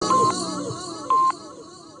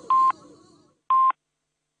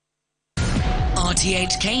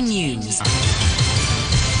RTHK News.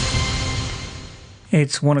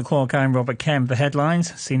 It's 1 o'clock. I'm Robert Kemp. The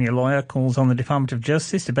headlines. Senior lawyer calls on the Department of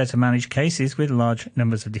Justice to better manage cases with large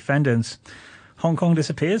numbers of defendants. Hong Kong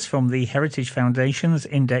disappears from the Heritage Foundation's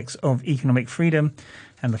Index of Economic Freedom.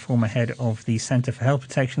 And the former head of the Centre for Health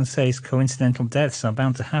Protection says coincidental deaths are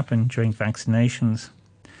bound to happen during vaccinations.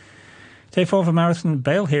 Day 4 of a marathon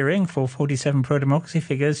bail hearing for 47 pro-democracy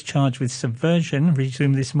figures charged with subversion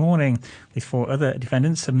resumed this morning, with 4 other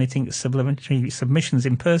defendants submitting supplementary submissions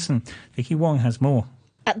in person. Vicky Wong has more.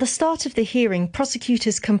 At the start of the hearing,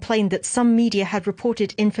 prosecutors complained that some media had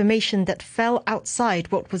reported information that fell outside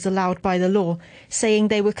what was allowed by the law, saying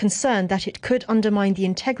they were concerned that it could undermine the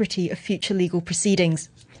integrity of future legal proceedings.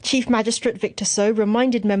 Chief Magistrate Victor So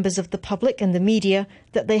reminded members of the public and the media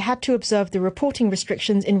that they had to observe the reporting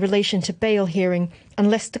restrictions in relation to bail hearing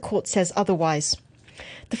unless the court says otherwise.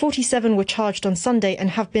 The 47 were charged on Sunday and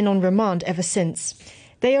have been on remand ever since.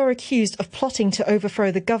 They are accused of plotting to overthrow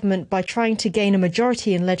the government by trying to gain a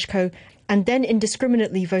majority in LegCo and then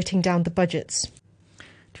indiscriminately voting down the budgets.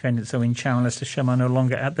 Defendants Owen Chow and Lester Shum are no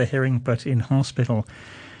longer at the hearing but in hospital.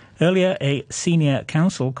 Earlier, a senior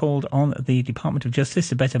counsel called on the Department of Justice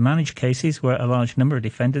to better manage cases where a large number of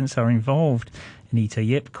defendants are involved. Anita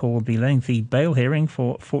Yip called the lengthy bail hearing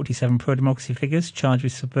for 47 pro-democracy figures charged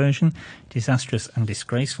with subversion disastrous and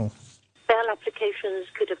disgraceful. Bail applications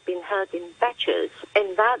could have been heard in batches.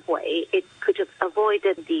 In that way, it could have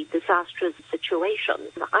avoided the disastrous situation.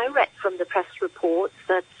 I read from the press reports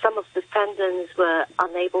that some of the defendants were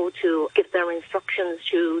unable to give their instructions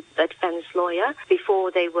to the defense lawyer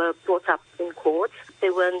before they were brought up in court. They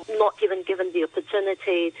were not even given the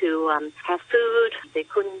opportunity to have food. They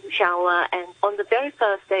couldn't shower. And on the very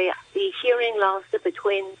first day, the hearing lasted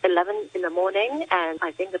between 11 in the morning and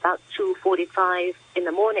I think about 2:45 in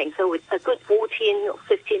the morning. So it's a good 14 or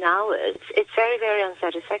 15 hours. It's very, very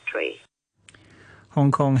unsatisfactory.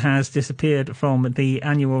 Hong Kong has disappeared from the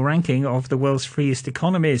annual ranking of the world's freest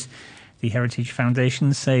economies. The Heritage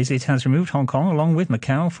Foundation says it has removed Hong Kong, along with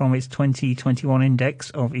Macau, from its 2021 Index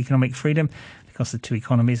of Economic Freedom because the two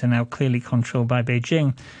economies are now clearly controlled by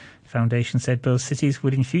Beijing. The foundation said both cities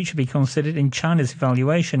would in future be considered in China's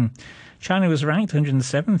evaluation. China was ranked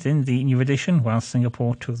 107th in the new edition, while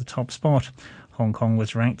Singapore took the top spot. Hong Kong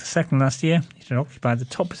was ranked second last year. It had occupied the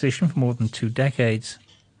top position for more than 2 decades.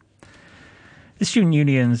 The student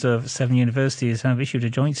unions of 7 universities have issued a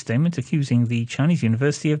joint statement accusing the Chinese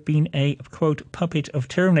university of being a, quote, puppet of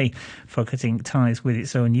tyranny for cutting ties with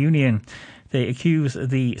its own union. They accuse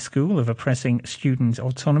the school of oppressing student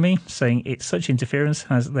autonomy, saying such interference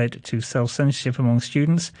has led to self-censorship among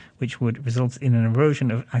students, which would result in an erosion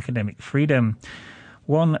of academic freedom.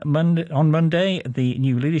 On Monday, the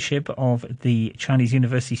new leadership of the Chinese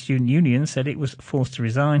University Student Union said it was forced to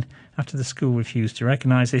resign after the school refused to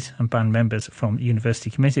recognise it and ban members from university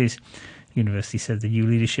committees. The university said the new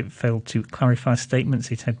leadership failed to clarify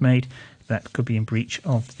statements it had made that could be in breach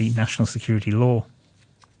of the national security law.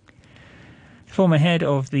 The former head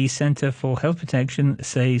of the Centre for Health Protection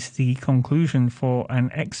says the conclusion from an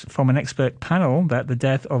expert panel that the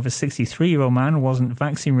death of a 63-year-old man wasn't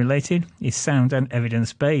vaccine-related is sound and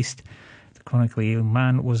evidence-based. The chronically ill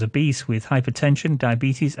man was obese with hypertension,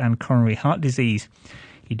 diabetes and coronary heart disease.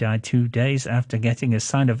 He died 2 days after getting a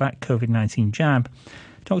Sinovac COVID-19 jab.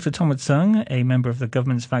 Dr. Thomas Tsang, a member of the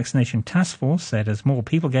government's vaccination task force, said as more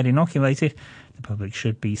people get inoculated, the public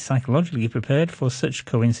should be psychologically prepared for such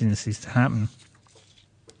coincidences to happen.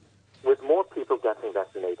 With more people getting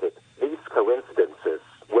vaccinated, these coincidences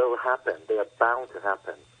will happen. They are bound to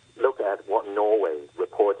happen. Look at what Norway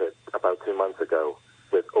reported about 2 months ago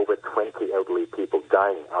with over 20 elderly people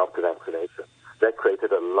dying after vaccination. That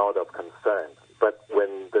created a lot of concern. But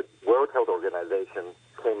when the World Health Organization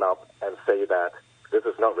came up and say that this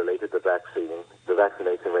is not related to vaccine, the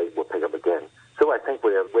vaccination rate will pick up again. So I think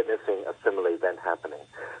we are witnessing a similar event happening.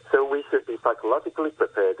 So we should be psychologically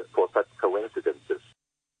prepared for such coincidences.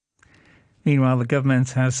 Meanwhile, the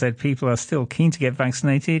government has said people are still keen to get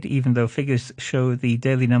vaccinated, even though figures show the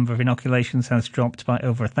daily number of inoculations has dropped by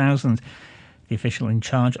over 1,000. The official in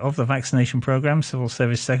charge of the vaccination programme, Civil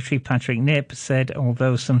Service Secretary Patrick Nip, said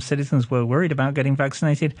although some citizens were worried about getting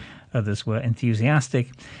vaccinated, others were enthusiastic.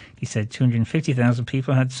 He said 250,000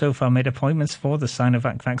 people had so far made appointments for the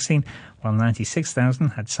Sinovac vaccine, while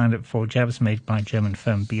 96,000 had signed up for jabs made by German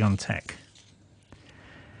firm BioNTech.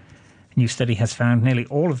 A new study has found nearly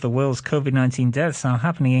all of the world's COVID-19 deaths are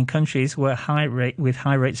happening in countries with high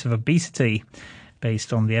rates of obesity.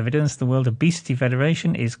 Based on the evidence, the World Obesity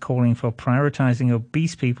Federation is calling for prioritising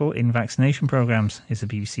obese people in vaccination programmes, is the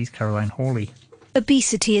BBC's Caroline Hawley.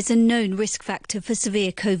 Obesity is a known risk factor for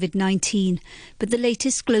severe COVID-19, but the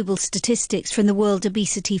latest global statistics from the World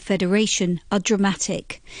Obesity Federation are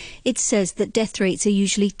dramatic. It says that death rates are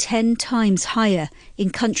usually 10 times higher in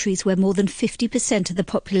countries where more than 50% of the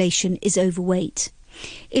population is overweight.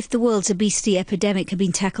 If the world's obesity epidemic had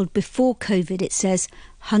been tackled before COVID, it says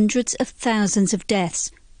hundreds of thousands of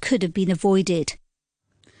deaths could have been avoided.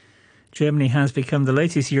 Germany has become the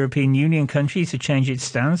latest European Union country to change its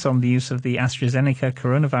stance on the use of the AstraZeneca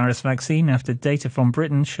coronavirus vaccine after data from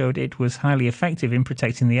Britain showed it was highly effective in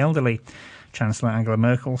protecting the elderly. Chancellor Angela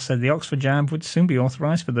Merkel said the Oxford jab would soon be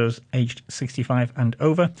authorised for those aged 65 and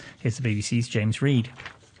over. Here's the BBC's James Reid.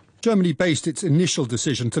 Germany based its initial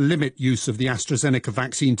decision to limit use of the AstraZeneca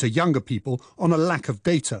vaccine to younger people on a lack of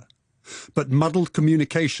data. But muddled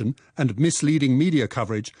communication and misleading media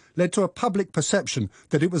coverage led to a public perception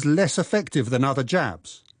that it was less effective than other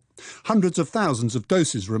jabs. Hundreds of thousands of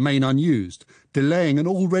doses remain unused, delaying an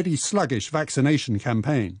already sluggish vaccination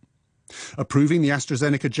campaign. Approving the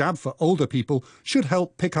AstraZeneca jab for older people should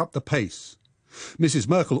help pick up the pace. Mrs.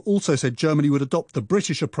 Merkel also said Germany would adopt the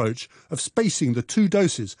British approach of spacing the 2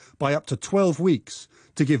 doses by up to 12 weeks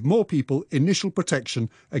to give more people initial protection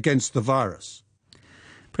against the virus.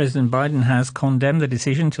 President Biden has condemned the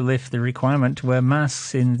decision to lift the requirement to wear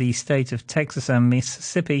masks in the state of Texas and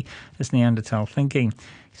Mississippi as Neanderthal thinking.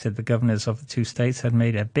 He said the governors of the 2 states had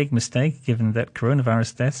made a big mistake, given that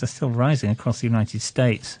coronavirus deaths are still rising across the United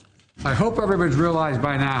States. I hope everybody's realized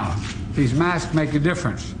by now these masks make a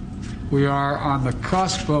difference. We are on the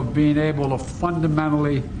cusp of being able to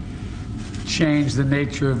fundamentally change the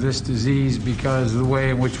nature of this disease because of the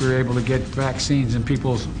way in which we're able to get vaccines in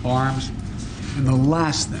people's arms. And the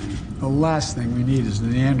last thing we need is the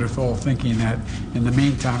Neanderthal thinking that in the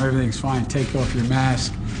meantime everything's fine, take off your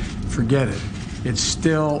mask, forget it. It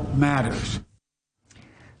still matters.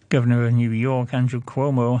 Governor of New York, Andrew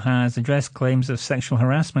Cuomo, has addressed claims of sexual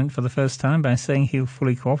harassment for the first time by saying he'll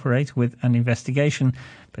fully cooperate with an investigation,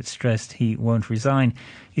 but stressed he won't resign.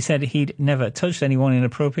 He said he'd never touched anyone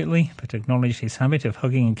inappropriately, but acknowledged his habit of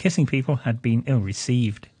hugging and kissing people had been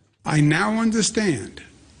ill-received. I now understand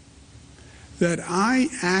that I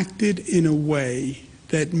acted in a way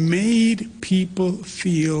that made people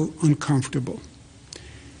feel uncomfortable.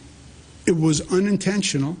 It was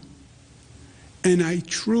unintentional, and I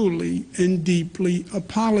truly and deeply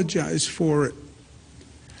apologize for it.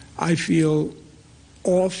 I feel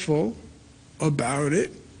awful about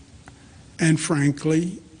it, and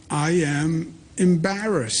frankly, I am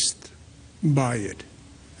embarrassed by it,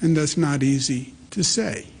 and that's not easy to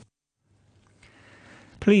say.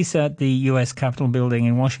 Police at the US Capitol building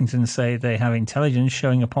in Washington say they have intelligence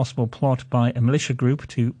showing a possible plot by a militia group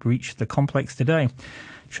to breach the complex today.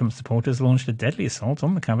 Trump supporters launched a deadly assault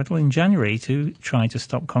on the Capitol in January to try to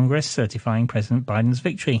stop Congress certifying President Biden's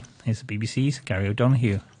victory. Here's the BBC's Gary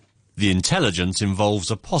O'Donoghue. The intelligence involves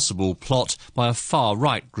a possible plot by a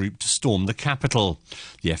far-right group to storm the Capitol.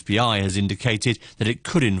 The FBI has indicated that it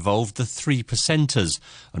could involve the Three Percenters,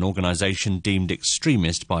 an organisation deemed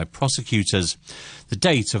extremist by prosecutors. The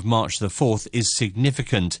date of March the 4th is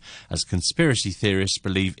significant, as conspiracy theorists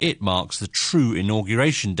believe it marks the true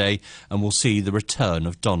inauguration day and will see the return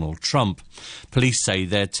of Donald Trump. Police say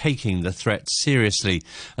they're taking the threat seriously,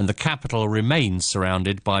 and the Capitol remains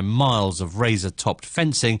surrounded by miles of razor-topped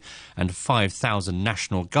fencing, and 5,000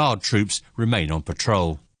 National Guard troops remain on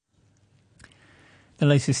patrol. The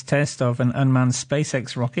latest test of an unmanned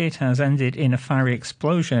SpaceX rocket has ended in a fiery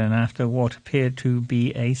explosion after what appeared to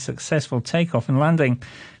be a successful takeoff and landing.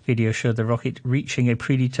 Video showed the rocket reaching a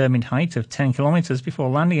predetermined height of 10 kilometres before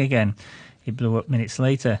landing again. It blew up minutes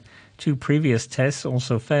later. 2 previous tests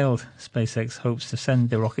also failed. SpaceX hopes to send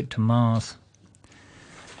the rocket to Mars.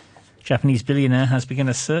 Japanese billionaire has begun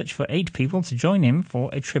a search for 8 people to join him for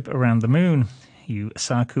a trip around the moon.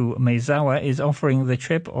 Yusaku Maezawa is offering the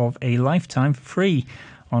trip of a lifetime for free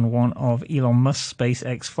on one of Elon Musk's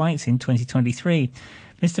SpaceX flights in 2023.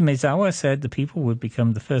 Mr. Maezawa said the people would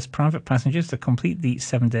become the first private passengers to complete the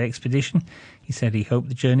 7-day expedition. He said he hoped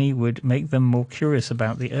the journey would make them more curious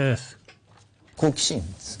about the Earth. I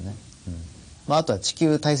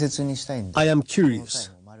am curious.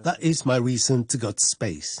 That is my reason to go to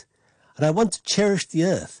space. And I want to cherish the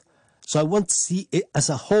Earth. So I want to see it as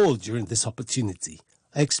a whole during this opportunity.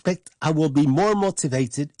 I expect I will be more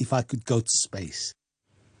motivated if I could go to space.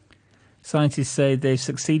 Scientists say they've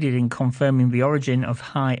succeeded in confirming the origin of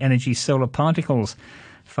high-energy solar particles,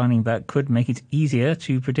 finding that could make it easier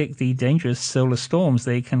to predict the dangerous solar storms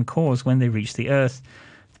they can cause when they reach the Earth.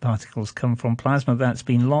 The particles come from plasma that's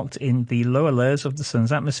been locked in the lower layers of the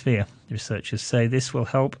sun's atmosphere. Researchers say this will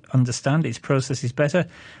help understand its processes better,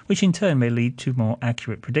 which in turn may lead to more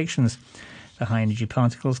accurate predictions. The high-energy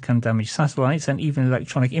particles can damage satellites and even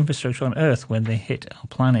electronic infrastructure on Earth when they hit our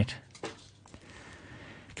planet.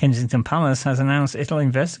 Kensington Palace has announced it'll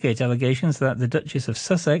investigate allegations that the Duchess of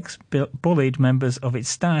Sussex bullied members of its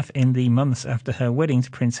staff in the months after her wedding to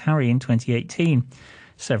Prince Harry in 2018.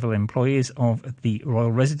 Several employees of the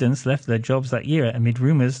royal residence left their jobs that year amid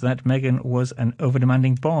rumours that Meghan was an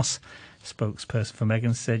over-demanding boss. Spokesperson for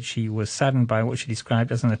Meghan said she was saddened by what she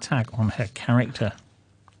described as an attack on her character.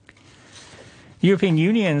 The European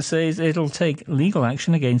Union says it'll take legal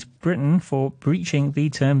action against Britain for breaching the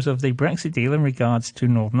terms of the Brexit deal in regards to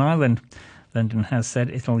Northern Ireland. London has said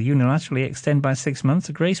it'll unilaterally extend by 6 months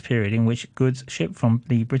a grace period in which goods shipped from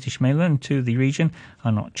the British mainland to the region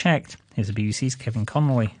are not checked. Here's the BBC's Kevin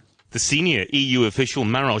Connolly. The senior EU official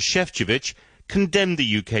Maroš Šefčovič condemned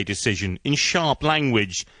the UK decision in sharp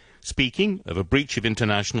language, speaking of a breach of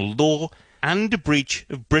international law and a breach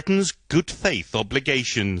of Britain's good faith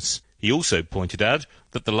obligations. He also pointed out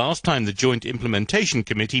that the last time the Joint Implementation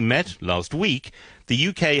Committee met last week, the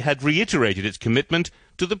UK had reiterated its commitment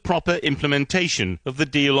to the proper implementation of the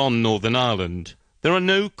deal on Northern Ireland. There are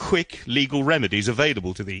no quick legal remedies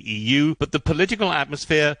available to the EU, but the political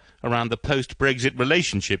atmosphere around the post-Brexit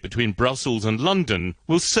relationship between Brussels and London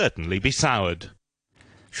will certainly be soured.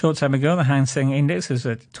 Short time ago, the Hang Seng Index was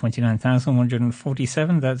at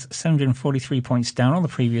 29,147. That's 743 points down on the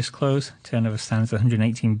previous close. Turnover stands at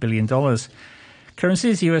 $118 billion.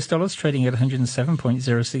 Currencies, US dollars trading at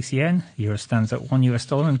 107.06 yen. The euro stands at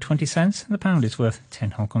 $1 and 20 cents. And the pound is worth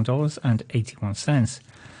 10 Hong Kong dollars and 81 cents.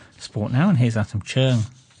 Sport now, and here's Atom Cheung.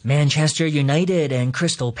 Manchester United and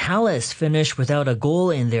Crystal Palace finished without a goal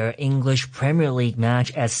in their English Premier League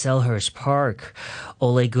match at Selhurst Park.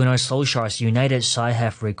 Ole Gunnar Solskjaer's United side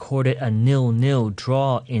have recorded a 0-0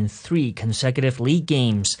 draw in 3 consecutive league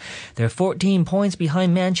games. They're 14 points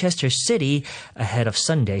behind Manchester City, ahead of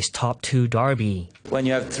Sunday's top 2 derby. When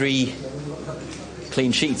you have 3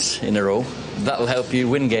 clean sheets in a row, that'll help you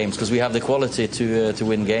win games, because we have the quality to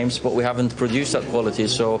win games, but we haven't produced that quality.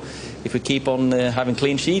 So if we keep on having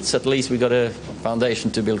clean sheets, at least we got a foundation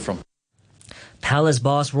to build from. Palace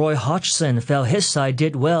boss Roy Hodgson felt his side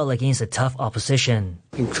did well against a tough opposition.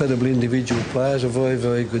 Incredible individual players, a very,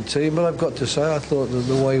 very good team. But I've got to say, I thought that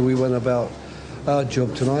the way we went about our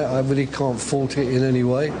job tonight, I really can't fault it in any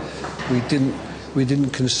way. We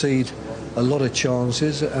didn't concede a lot of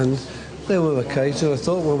chances, and there were occasions, I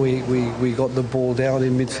thought, when we got the ball down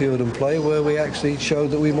in midfield and play where we actually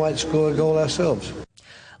showed that we might score a goal ourselves.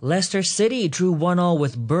 Leicester City drew 1-1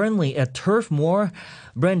 with Burnley at Turf Moor.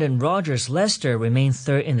 Brendan Rodgers' Leicester remain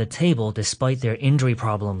third in the table despite their injury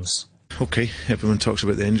problems. Okay, everyone talks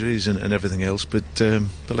about the injuries and everything else, but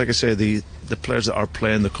like I say, the players that are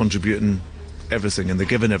playing, they're contributing everything and they're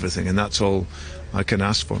giving everything, and that's all I can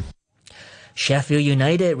ask for. Sheffield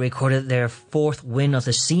United recorded their 4th win of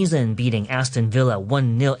the season, beating Aston Villa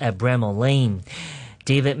 1-0 at Bramall Lane.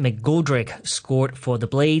 David McGoldrick scored for the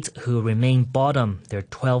Blades, who remain bottom. They're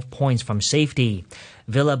 12 points from safety.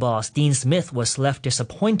 Villa boss Dean Smith was left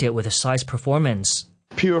disappointed with the side's performance.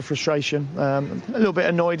 Pure frustration. A little bit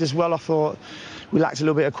annoyed as well. I thought we lacked a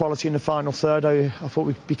little bit of quality in the final third. I thought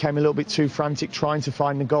we became a little bit too frantic trying to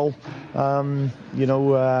find the goal. Our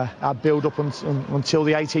build-up until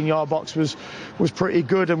the 18-yard box was pretty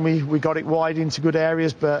good, and we got it wide into good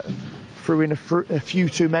areas, but threw in a few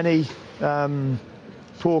too many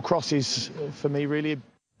poor crosses for me, really.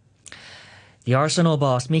 The Arsenal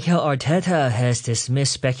boss Mikel Arteta has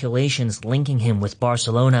dismissed speculations linking him with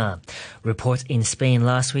Barcelona. Reports in Spain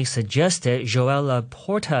last week suggested Joel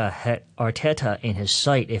Laporta had Arteta in his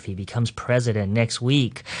sight if he becomes president next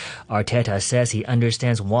week. Arteta says he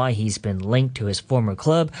understands why he's been linked to his former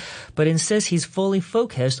club, but insists he's fully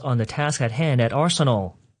focused on the task at hand at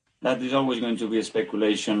Arsenal. That is always going to be a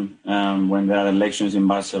speculation when there are elections in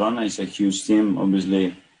Barcelona. It's a huge team.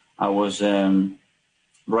 Obviously, I was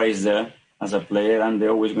raised there as a player, and they're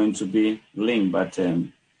always going to be linked. But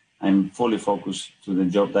I'm fully focused to the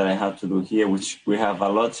job that I have to do here, which we have a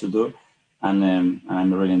lot to do, and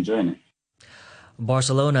I'm really enjoying it.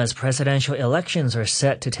 Barcelona's presidential elections are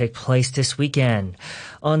set to take place this weekend.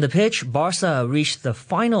 On the pitch, Barca reached the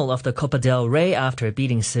final of the Copa del Rey after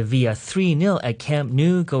beating Sevilla 3-0 at Camp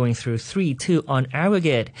Nou, going through 3-2 on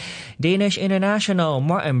aggregate. Danish international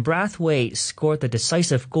Martin Braithwaite scored the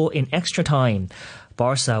decisive goal in extra time.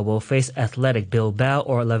 Barca will face Athletic Bilbao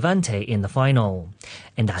or Levante in the final.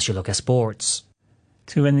 And that's your look at sports.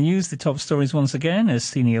 To end the news, the top stories once again, as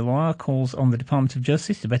senior lawyer calls on the Department of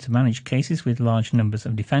Justice to better manage cases with large numbers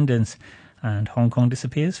of defendants. And Hong Kong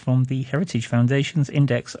disappears from the Heritage Foundation's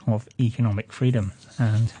Index of Economic Freedom.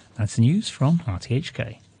 And that's the news from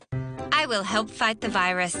RTHK. I will help fight the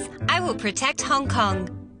virus. I will protect Hong Kong.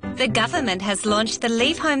 The government has launched the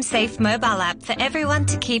Leave Home Safe mobile app for everyone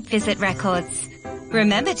to keep visit records.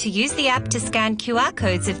 Remember to use the app to scan QR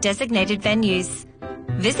codes of designated venues.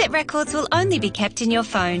 Visit records will only be kept in your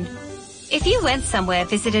phone. If you went somewhere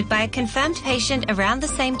visited by a confirmed patient around the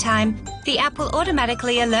same time, the app will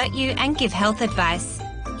automatically alert you and give health advice.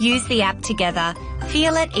 Use the app together.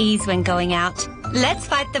 Feel at ease when going out. Let's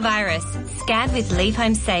fight the virus. Scan with Leave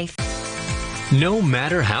Home Safe. No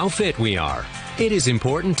matter how fit we are, it is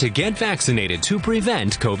important to get vaccinated to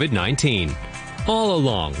prevent COVID-19. All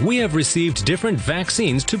along, we have received different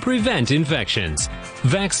vaccines to prevent infections.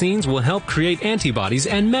 Vaccines will help create antibodies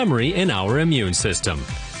and memory in our immune system.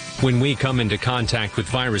 When we come into contact with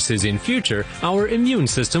viruses in future, our immune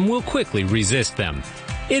system will quickly resist them.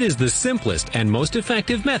 It is the simplest and most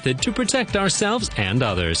effective method to protect ourselves and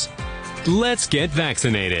others. Let's get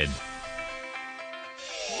vaccinated.